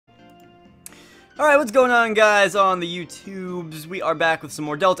Alright, what's going on, guys, on the YouTubes? We are back with some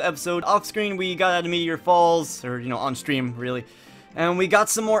more Delta episode. Off screen, we got out of Meteor Falls, or, on stream, really. And we got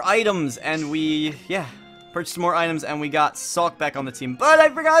some more items, and we, purchased some more items, and we got Salk back on the team. But I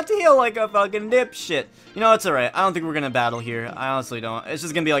forgot to heal like a fucking dipshit. It's alright. I don't think we're gonna battle here. I honestly don't. It's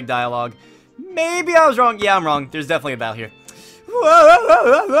just gonna be like dialogue. Maybe I was wrong. Yeah, I'm wrong. There's definitely a battle here.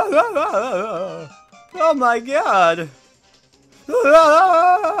 Oh my god.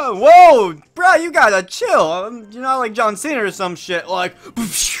 Whoa, bro, you gotta chill. You're not like John Cena or some shit. Like,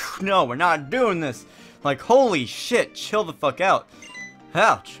 no, we're not doing this. Like, holy shit, chill the fuck out.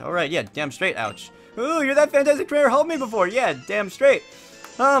 Ouch. Alright, yeah, damn straight, ouch. Ooh, you're that fantastic trainer helped me before. Yeah, damn straight.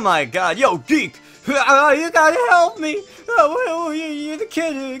 Oh my god, yo, geek. You gotta help me. Oh, you're the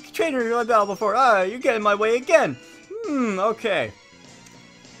trainer I battled before. You're getting in my way again. Okay.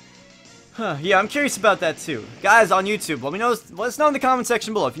 Yeah, I'm curious about that too. Guys on YouTube, let us know in the comment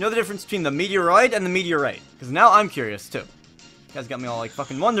section below if you know the difference between the meteoroid and the meteorite. Because now I'm curious too. You guys got me all like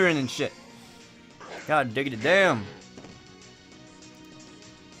fucking wondering and shit. God diggity damn.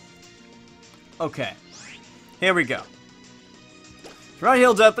 Okay. Here we go. We're not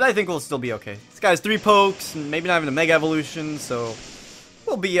healed up, but I think we'll still be okay. This guy's 3 pokes, and maybe not even a mega evolution, so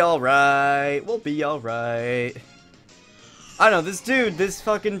we'll be alright. We'll be alright. I don't know, this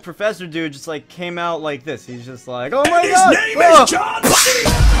fucking professor dude just like came out like this. He's just like, oh my god! His name is John C.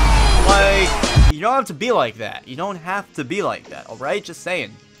 Like, you don't have to be like that. You don't have to be like that, alright? Just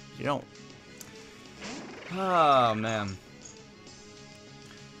saying. You don't. Oh, man.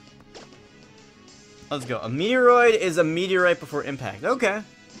 Let's go. A meteoroid is a meteorite before impact. Okay.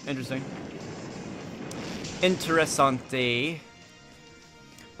 Interesting. Interessante.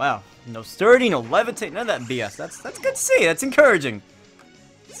 Wow. No sturdy, no levitate, none of that BS. That's good to see. That's encouraging.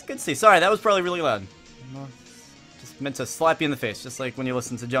 It's good to see. Sorry, that was probably really loud. Just meant to slap you in the face, just like when you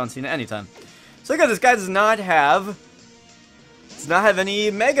listen to John Cena anytime. So look at this guy does not have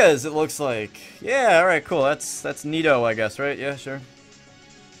any megas, it looks like. Yeah, alright, cool. That's neato, I guess, right? Yeah, sure.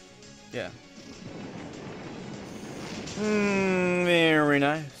 Yeah. Very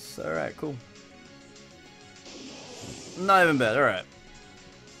nice. Alright, cool. Not even bad, alright.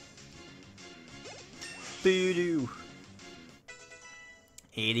 Boo-doo.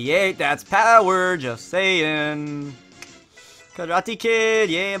 88, that's power, just saying. Karate Kid,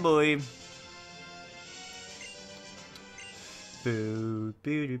 yeah boy. Boo,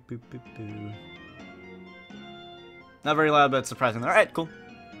 boo, doo, boo, boo, boo. Not very loud, but surprising. Alright, cool.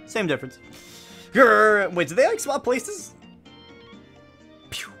 Same difference. Grr. Wait, do they like swap places?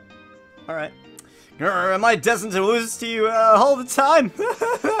 Alright. Am I destined to lose to you all the time?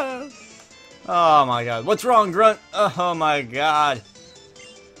 Oh my god. What's wrong, Grunt? Oh my god.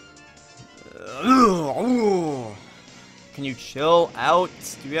 Can you chill out?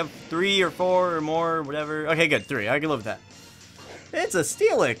 Do you have 3 or 4 or more or whatever? Okay, good. 3. I can live with that. It's a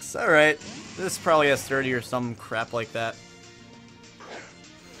Steelix. Alright. This probably has 30 or some crap like that.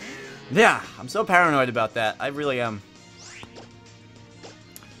 Yeah, I'm so paranoid about that. I really am.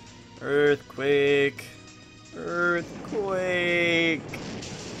 Earthquake. Earthquake.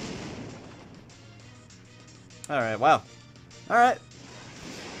 Alright, wow. Alright.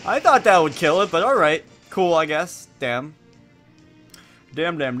 I thought that would kill it, but alright. Cool, I guess. Damn.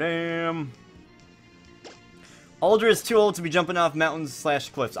 Damn. Aldra is too old to be jumping off mountains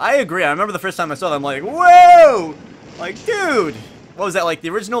 / cliffs. I agree. I remember the first time I saw them, I'm like, whoa! Like, dude! What was that, like the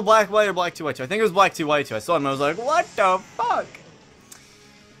original Black White or Black 2 White 2? I think it was Black 2 White 2. I saw him and I was like, what the fuck?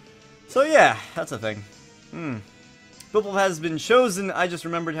 So yeah, that's a thing. Piplup has been chosen. I just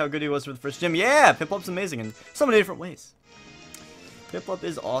remembered how good he was for the first gym. Yeah, Piplup's amazing in so many different ways. Piplup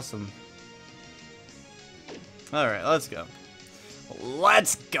is awesome. Alright, let's go.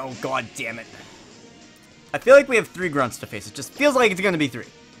 Let's go, god damn it. I feel like we have 3 grunts to face. It just feels like it's gonna be 3.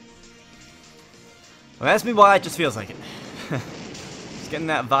 Don't ask me why, it just feels like it. Just getting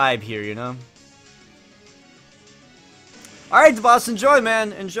that vibe here, you know? Alright, boss, enjoy,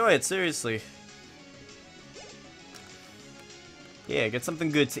 man. Enjoy it, seriously. Yeah, get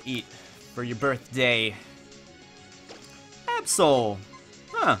something good to eat for your birthday. Absol.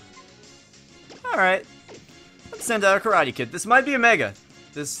 Huh. Alright. Let's send out a Karate Kid. This might be a Mega.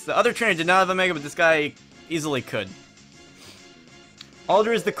 The other trainer did not have a Mega, but this guy easily could.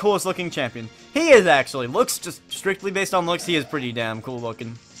 Aldra is the coolest looking champion. He is actually. Looks, just strictly based on looks, he is pretty damn cool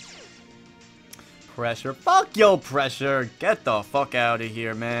looking. Pressure. Fuck yo, Pressure. Get the fuck out of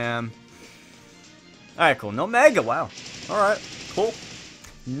here, man. Alright, cool. No Mega. Wow. Alright. Cool.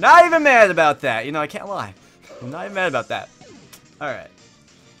 Not even mad about that. I can't lie. I'm not even mad about that. Alright.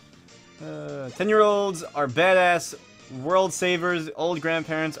 10-year-olds are badass world savers, old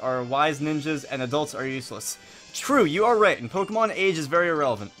grandparents are wise ninjas, and adults are useless. True, you are right, in Pokemon, age is very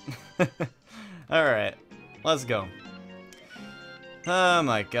irrelevant. Alright, let's go. Oh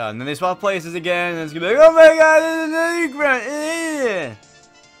my god, and then they swap places again, and it's gonna be like, oh my god, there's another grunt!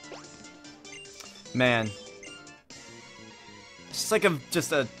 Man. It's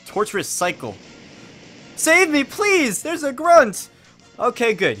just a torturous cycle. Save me, please! There's a grunt!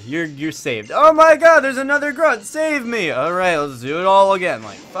 Okay, good. You're saved. Oh my god, there's another grunt! Save me! Alright, let's do it all again.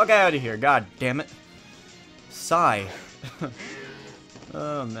 Like, fuck out of here. God damn it. Sigh.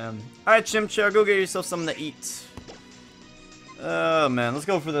 Oh, man. Alright, Chimchar, go get yourself something to eat. Oh, man. Let's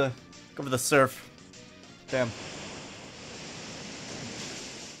go for the surf. Damn.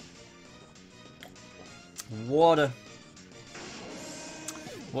 Water.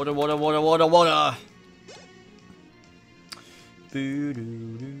 Water, water, water, water, water!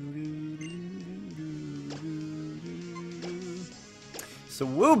 So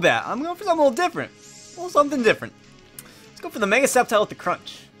Woobat, I'm going for something a little different. A little something different. Let's go for the Mega Sceptile with the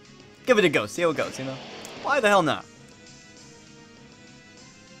Crunch. Give it a go, see how it goes, you know? Why the hell not?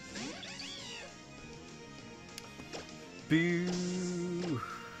 Boo.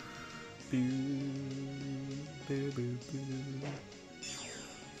 Boo. Boo, boo, boo.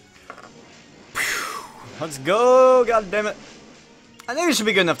 Let's go, god damn it. I think it should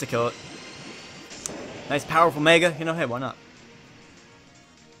be good enough to kill it. Nice powerful Mega, you know, hey, why not?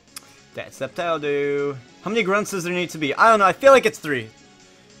 That Sceptile do. How many grunts does there need to be? I don't know, I feel like it's 3.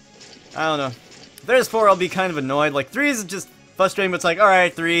 I don't know. If there's 4, I'll be kind of annoyed. Like, 3 is just frustrating, but it's like,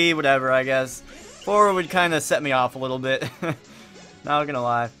 alright, 3, whatever, I guess. 4 would kind of set me off a little bit. Not gonna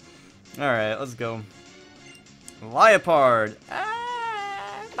lie. Alright, let's go. Liepard.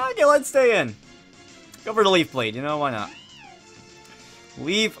 Okay, let's stay in. Go for the Leaf Blade, you know, why not?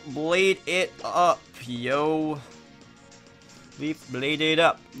 Leaf Blade it up, yo. Leaf Blade it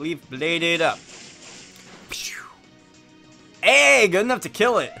up. Leaf Blade it up. Hey, good enough to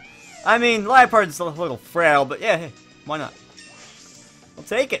kill it. I mean, Liepard's a little frail, but yeah, hey, why not? I'll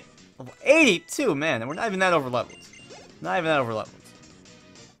take it. Level 82, man, and we're not even that over leveled. Not even that over leveled.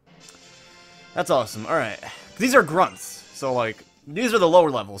 That's awesome, alright. These are grunts, so like, these are the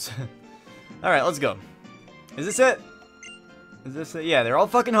lower levels. Alright, let's go. Is this it? Is this it? Yeah, they're all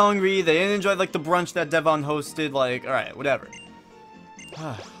fucking hungry. They didn't enjoy, like, the brunch that Devon hosted. Like, alright, whatever.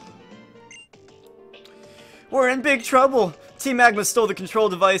 We're in big trouble. Team Magma stole the control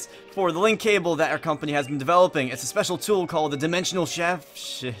device for the link cable that our company has been developing. It's a special tool called the Dimensional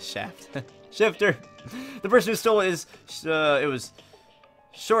Shifter. The person who stole it is, it was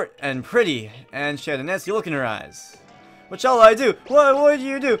short and pretty, and she had a nasty look in her eyes. What shall I do? What would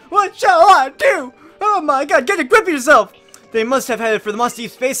you do? What shall I do? Oh my god, get a grip of yourself! They must have headed for the Musty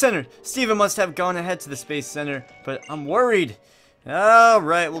Space Center. Steven must have gone ahead to the Space Center, but I'm worried.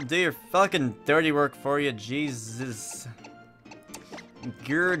 Alright, we'll do your fucking dirty work for you, Jesus.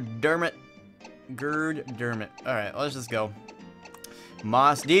 Dermot. Alright, let's just go.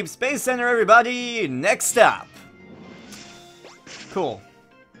 Moss Deep Space Center, everybody! Next stop! Cool.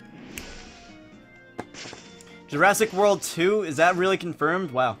 Jurassic World 2? Is that really confirmed?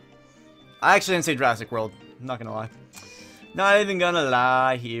 Wow. I actually didn't say Jurassic World. I'm not gonna lie. Not even gonna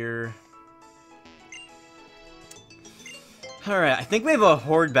lie here. Alright, I think we have a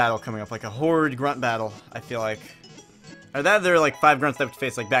horde battle coming up. Like a horde grunt battle, I feel like. Or that there are like 5 grunts that have to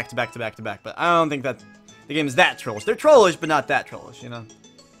face like back to back to back to back. But I don't think that the game is that trollish. They're trollish, but not that trollish, you know?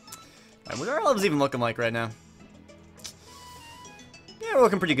 Alright, what are our levels even looking like right now? Yeah, we're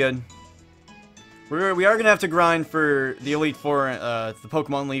looking pretty good. We are gonna have to grind for the Elite Four, the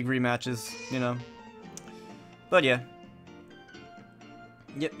Pokemon League rematches, you know. But yeah.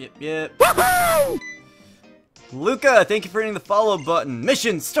 Yep. Woohoo! Luca, thank you for hitting the follow button.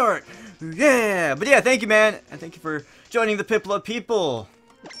 Mission start! Yeah! But yeah, thank you, man. And thank you for joining the Piplup people.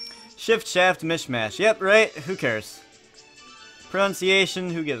 Shift, shaft, mishmash. Yep, right? Who cares? Pronunciation,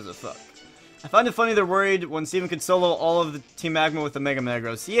 who gives a fuck? I find it funny they're worried when Steven could solo all of the Team Magma with the Mega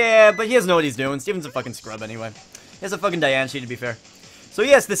Negros. Yeah, but he doesn't know what he's doing. Steven's a fucking scrub anyway. He has a fucking Diancie, to be fair. So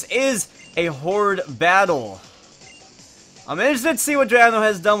yes, this is a horde battle. I'm interested to see what Drayano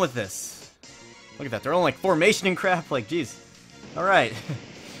has done with this. Look at that, they're all like formation and crap, like, jeez. Alright.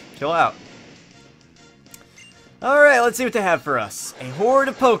 Chill out. Alright, let's see what they have for us. A horde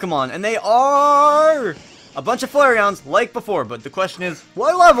of Pokemon, and they are a bunch of Flareons, like before, but the question is,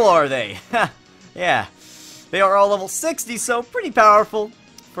 what level are they? Yeah, they are all level 60, so pretty powerful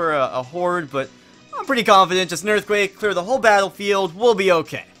for a horde, but I'm pretty confident, just an Earthquake, clear the whole battlefield, we'll be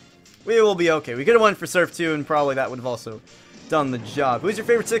okay. We will be okay. We could have went for Surf too, and probably that would have also done the job. Who's your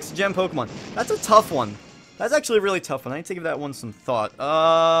favorite 6th gen Pokemon? That's a tough one. That's actually a really tough one. I need to give that one some thought.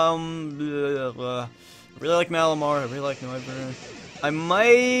 I really like Malamar. I really like Noivern. I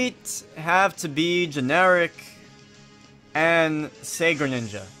might have to be generic and say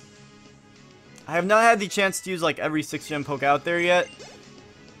Greninja. I have not had the chance to use like every 6-gem poke out there yet,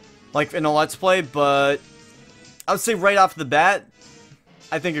 like in a Let's Play, but I would say right off the bat,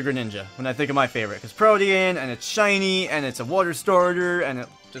 I think of Greninja when I think of my favorite, because Protean, and it's shiny, and it's a water starter, and it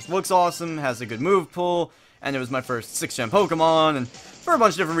just looks awesome, has a good move pool, and it was my first 6-gem Pokemon, and for a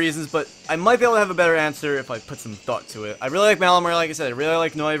bunch of different reasons, but I might be able to have a better answer if I put some thought to it. I really like Malamar, like I said. I really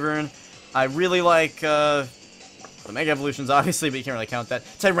like Noivern. I really like, the Mega Evolutions, obviously, but you can't really count that.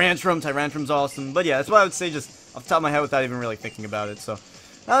 Tyrantrum's awesome. But yeah, that's what I would say just off the top of my head without even really thinking about it, so.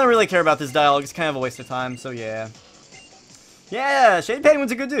 I don't really care about this dialogue. It's kind of a waste of time, so yeah. Yeah, Shady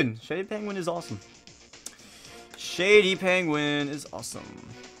Penguin's a good dude. Shady Penguin is awesome. Shady Penguin is awesome.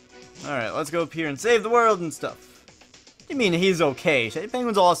 Alright, let's go up here and save the world and stuff. What do you mean he's okay? Shady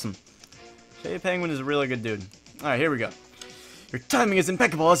Penguin's awesome. Shady Penguin is a really good dude. Alright, here we go. Your timing is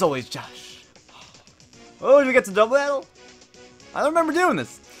impeccable as always, Josh. Oh, did we get to double battle? I don't remember doing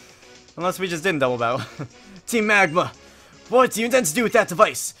this. Unless we just didn't double battle. Team Magma. What do you intend to do with that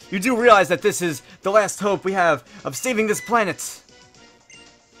device? You do realize that this is the last hope we have of saving this planet.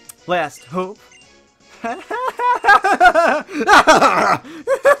 Last hope?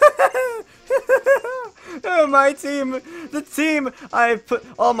 Oh, my team, the team I put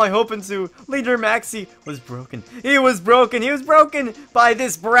all my hope into, Leader Maxie, was broken. He was broken. He was broken by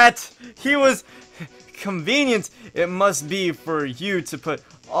this brat. He was convenient. It must be for you to put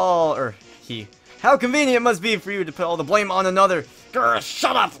all, or he. How convenient it must be for you to put all the blame on another. Grr,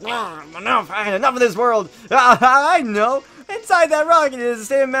 shut up! Enough! I had enough of this world. I know. Inside that rocket is the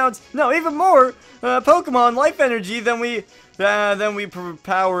same amount, no, even more Pokemon life energy than we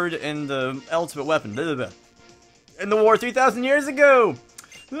powered in the ultimate weapon. Blah, blah, blah. In the war 3,000 years ago.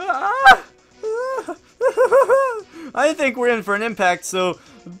 I think we're in for an impact so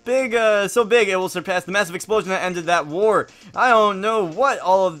big it will surpass the massive explosion that ended that war. I don't know what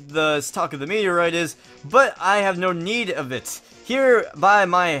all of the talk of the meteorite is, but I have no need of it. Here by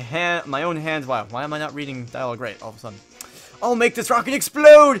my own hands. Wow, why am I not reading dialogue right all of a sudden? I'll make this rocket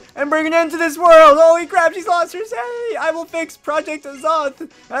explode and bring an end to this world. Holy crap, she's lost her sanity. I will fix Project Azoth.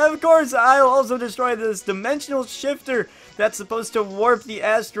 And of course, I'll also destroy this dimensional shifter that's supposed to warp the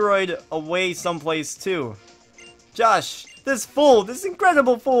asteroid away someplace too. Josh, this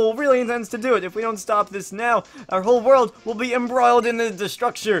incredible fool really intends to do it. If we don't stop this now, our whole world will be embroiled in the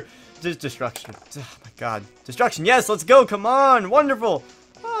destruction. Destruction. Oh my god. Destruction. Yes, let's go. Come on. Wonderful.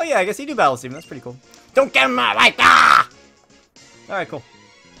 Oh yeah, I guess you do battle Steven. That's pretty cool. Don't get him out like that. Alright, cool.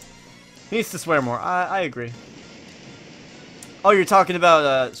 He needs to swear more. I agree. Oh, you're talking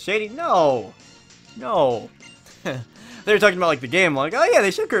about, Shady? No. No. They were talking about, like, the game. Like, oh, yeah,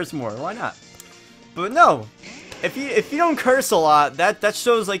 they should curse more. Why not? But no. If you don't curse a lot, that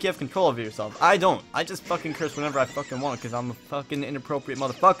shows, like, you have control over yourself. I don't. I just fucking curse whenever I fucking want, because I'm a fucking inappropriate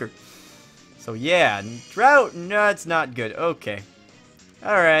motherfucker. So, yeah. Drought? No, it's not good. Okay.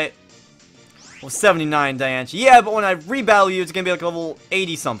 Alright. Well, 79, Diancie. Yeah, but when I rebattle you, it's gonna be like level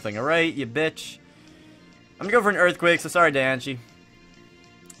 80-something, alright, you bitch? I'm gonna go for an Earthquake, so sorry, Diancie.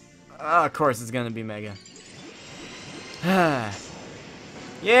 Of course it's gonna be Mega.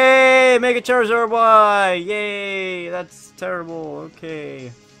 Yay! Mega Charizard Y! Yay! That's terrible.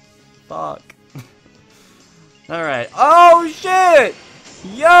 Okay. Fuck. Alright. Oh, shit!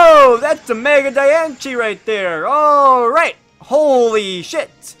 Yo! That's a Mega Diancie right there! Alright! Holy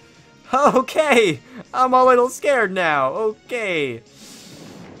shit! Okay, I'm a little scared now. Okay.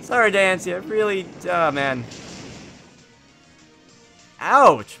 Sorry, Diancie. I really... Oh, man.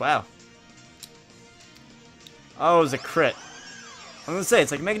 Ouch. Wow. Oh, it was a crit. I'm gonna say,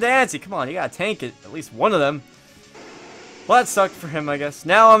 it's like Mega Diancie. Come on, you gotta tank it. At least one of them. Well, that sucked for him, I guess.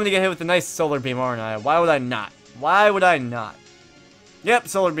 Now I'm gonna get hit with a nice Solar Beam, aren't I? Why would I not? Why would I not? Yep,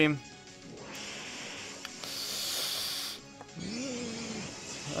 Solar Beam.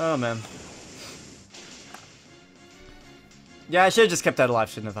 Oh, man. Yeah, I should have just kept that alive,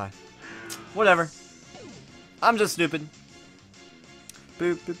 shouldn't have I? Whatever. I'm just stupid.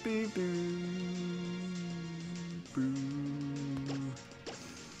 Boop, boop, boop, boop. Boop.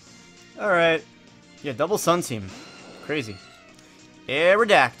 Alright. Yeah, double Sun Team. Crazy.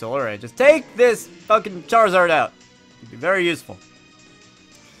 Aerodactyl. Alright, just take this fucking Charizard out. It'd be very useful.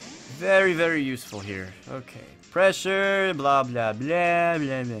 Very, very useful here. Okay. Pressure, blah, blah, blah,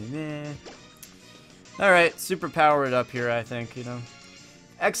 blah, blah, blah. Alright, super powered up here, I think, you know.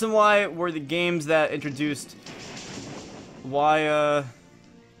 X and Y were the games that introduced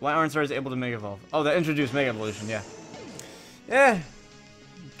Why aren't stars able to Mega Evolve? Oh, that introduced Mega Evolution, yeah. Yeah.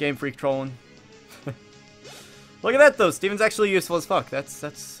 Game Freak trolling. Look at that, though. Steven's actually useful as fuck.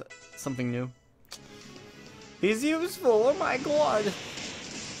 That's something new. He's useful. Oh my god.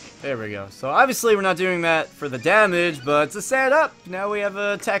 There we go. So obviously we're not doing that for the damage, but to set it up, now we have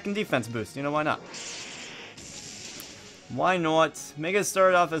an attack and defense boost. You know, why not? Why not? Mega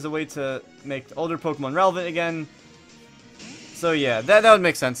started off as a way to make older Pokemon relevant again. So yeah, that would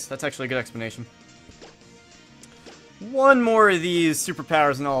make sense. That's actually a good explanation. One more of these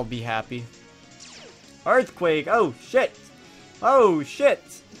superpowers and I'll be happy. Earthquake. Oh, shit. Oh, shit.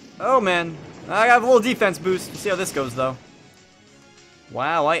 Oh, man. I got a little defense boost. We'll see how this goes, though.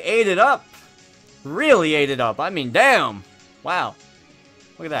 Wow, I ate it up. Really ate it up. I mean, damn. Wow.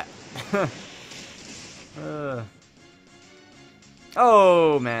 Look at that.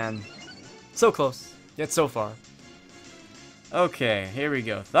 Oh, man. So close. Yet so far. Okay, here we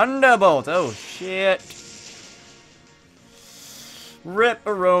go. Thunderbolt. Oh, shit.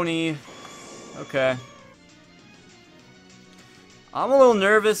 Rip-a-roni. Okay. I'm a little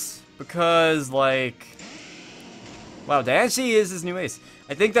nervous because, like... Wow, Danshi is his new ace.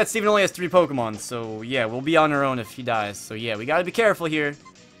 I think that Steven only has 3 Pokemon, so yeah, we'll be on our own if he dies. So yeah, we gotta be careful here.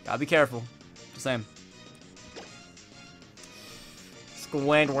 Gotta be careful. Just saying.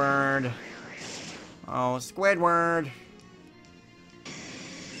 Squidward. Oh, Squidward.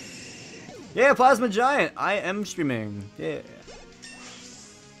 Yeah, Plasma Giant. I am streaming. Yeah.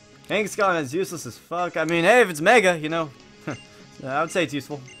 Hank Scott is useless as fuck. I mean, hey, if it's Mega, you know. I would say it's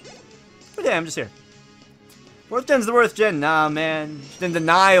useful. But yeah, I'm just here. 4th gen's the worst gen. Nah, man. You're in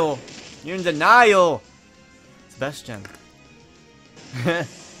denial. You're in denial. It's best gen.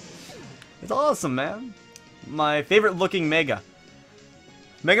 It's awesome, man. My favorite looking Mega.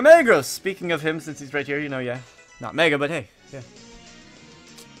 Mega Megros. Speaking of him, since he's right here, you know, yeah. Not Mega, but hey, yeah.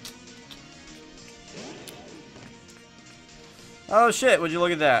 Oh shit, would you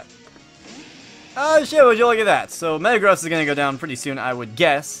look at that? Oh shit, would you look at that? So Metagross is gonna go down pretty soon, I would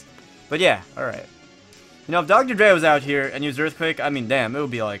guess. But yeah, alright. You know, if Dr. Dre was out here and used Earthquake, I mean, damn, it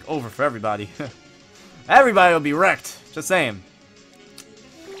would be like over for everybody. Everybody would be wrecked. Just saying.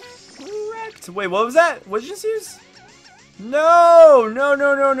 Wrecked. Wait, what was that? What did you just use? No! No,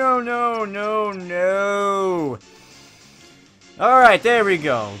 no, no, no, no, no, no. Alright, there we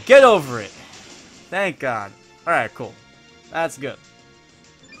go. Get over it. Thank God. Alright, cool. That's good.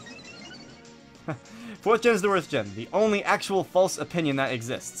 4th gen is the worst gen. The only actual false opinion that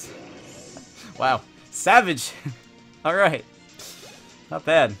exists. Wow. Savage. Alright. Not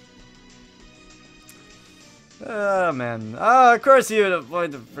bad. Oh, man. Oh, of course you would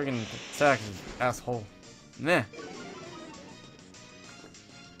avoid the friggin' attack, asshole. Meh.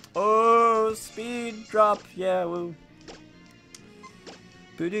 Oh, speed drop. Yeah, woo.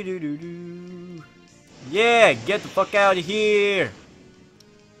 Boo-doo-doo-doo-doo. Yeah, get the fuck out of here.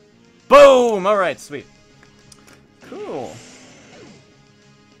 Boom! Alright, sweet. Cool.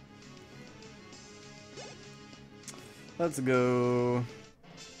 Let's go.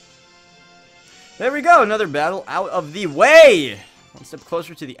 There we go, another battle out of the way! One step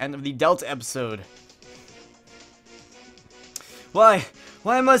closer to the end of the Delta episode. Why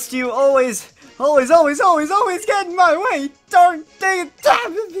must you always get in my way? Darn dang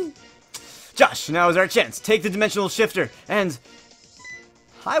it! Josh, now is our chance. Take the Dimensional Shifter and...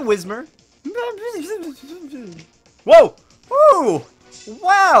 Hi, Whismer. Whoa! Ooh!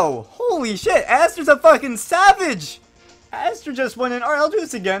 Wow! Holy shit, Aster's a fucking savage! Aster just went in. Alright, I'll do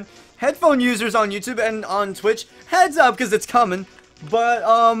this again. Headphone users on YouTube and on Twitch, heads up, because it's coming. But,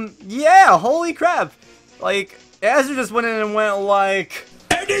 yeah, holy crap. Like, Aster just went in and went like...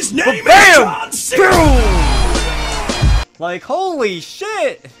 And his name is John. Like, holy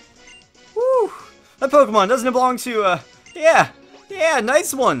shit! Woo! That Pokemon, doesn't it belong to, yeah,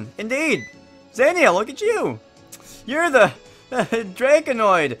 nice one, indeed. Xania, look at you. You're the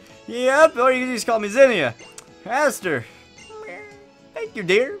Draconoid. Yep, or you can just call me Xenia. Aster. Thank you,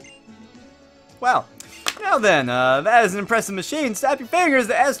 dear. Wow. Now then, that is an impressive machine. Snap your fingers,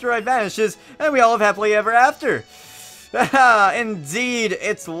 the asteroid vanishes, and we all live happily ever after. Indeed,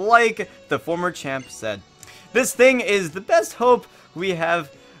 it's like the former champ said. This thing is the best hope we have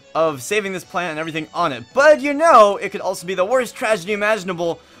of saving this planet and everything on it. But you know, it could also be the worst tragedy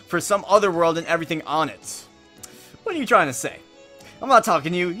imaginable for some other world and everything on it. What are you trying to say? I'm not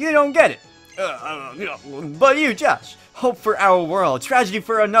talking to you. You don't get it. But you, Josh. Hope for our world. Tragedy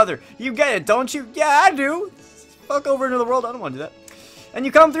for another. You get it, don't you? Yeah, I do. Fuck over into the world. I don't want to do that. And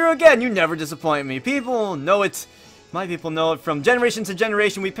you come through again. You never disappoint me. People know it. My people know it. From generation to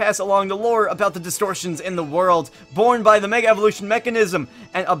generation, we pass along the lore about the distortions in the world, born by the Mega Evolution mechanism,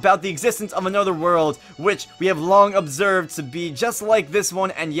 and about the existence of another world, which we have long observed to be just like this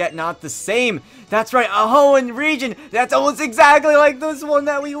one, and yet not the same. That's right, a Hoenn region that's almost exactly like this one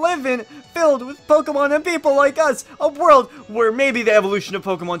that we live in, filled with Pokemon and people like us. A world where maybe the evolution of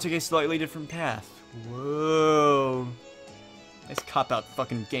Pokemon took a slightly different path. Whoa. Nice cop-out,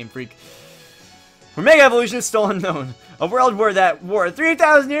 fucking Game Freak. Where Mega Evolution is still unknown. A world where that war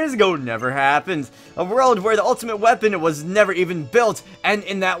 3,000 years ago never happened. A world where the ultimate weapon was never even built. And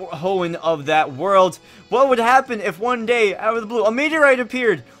in that Hoenn of that world, what would happen if one day, out of the blue, a meteorite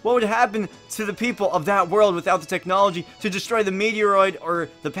appeared? What would happen to the people of that world without the technology to destroy the meteoroid or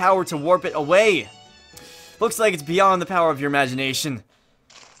the power to warp it away? Looks like it's beyond the power of your imagination.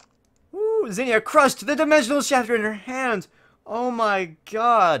 Ooh, Zinnia crushed the dimensional shafter in her hand. Oh my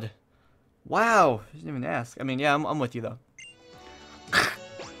god. Wow, I didn't even ask. I mean, yeah, I'm with you, though.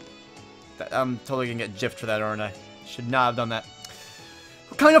 I'm totally gonna get jiffed for that, aren't I? Should not have done that.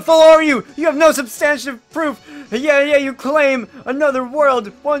 What kind of fool are you? You have no substantive proof. Yeah, you claim another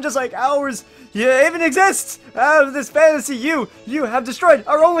world, one just like ours. Yeah, even exists. Out of this fantasy, you have destroyed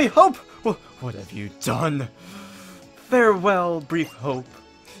our only hope. What have you done? Farewell, brief hope.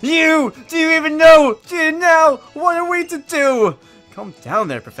 Do you even know? Do you know? What are we to do? Calm down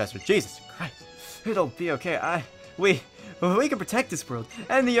there, Professor. Jesus Christ. It'll be okay. We can protect this world.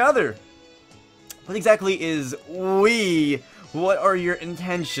 And the other. What exactly is we? What are your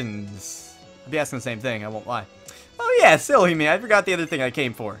intentions? I'll be asking the same thing, I won't lie. Oh yeah, silly me. I forgot the other thing I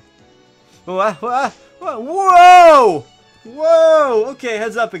came for. Whoa! Whoa! Okay,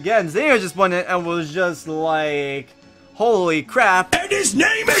 heads up again. Zinnia just went in and was just like, holy crap. And his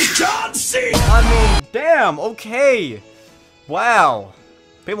name is John C. I mean, damn, okay. Wow.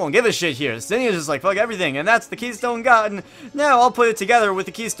 People don't give a shit here. Zinnia's just like, fuck everything, and that's the keystone gotten. Now I'll put it together with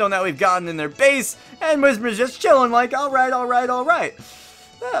the keystone that we've gotten in their base, and Whisper's just chilling like, alright.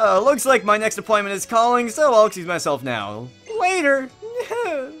 Looks like my next appointment is calling, so I'll excuse myself now. Later.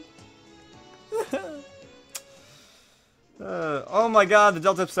 Oh my god, the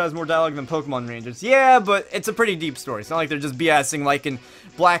Delta episode has more dialogue than Pokemon Rangers. Yeah, but it's a pretty deep story. It's not like they're just BSing like in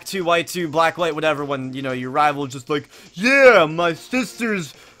Black 2, White 2, Black, White, whatever, when, you know, your rival just like, yeah, my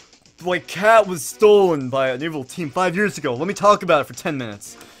sister's, like, cat was stolen by an evil team 5 years ago. Let me talk about it for 10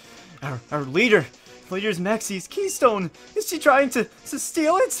 minutes. Our leader's Maxie's keystone. Is she trying to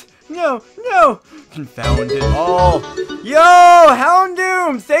steal it? No. Confound it all. Yo,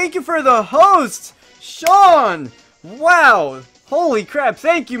 Houndoom, thank you for the host. Sean. Wow! Holy crap,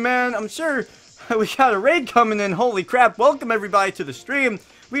 thank you, man! I'm sure we got a raid coming in, holy crap. Welcome everybody to the stream.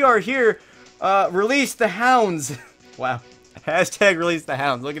 We are here, release the hounds. Wow. Hashtag release the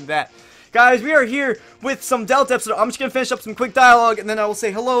hounds, look at that. Guys, we are here with some Delta episode. I'm just gonna finish up some quick dialogue, and then I will say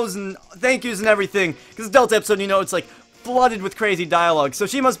hellos and thank yous and everything. Because Delta episode, you know, it's like flooded with crazy dialogue. So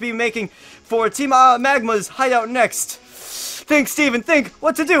she must be making for Team Magma's hideout next. Think, Steven, think!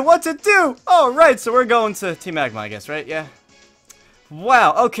 What to do? Alright, so we're going to Team Magma, I guess, right? Yeah.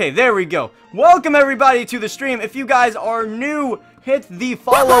 Wow, okay, there we go. Welcome, everybody, to the stream. If you guys are new, hit the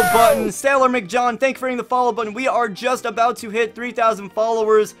follow button. Sailor McJohn, thank you for hitting the follow button. We are just about to hit 3,000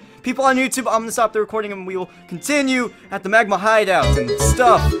 followers. People on YouTube, I'm gonna stop the recording and we will continue at the Magma hideout and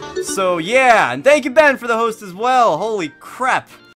stuff. So, yeah, and thank you, Ben, for the host as well. Holy crap.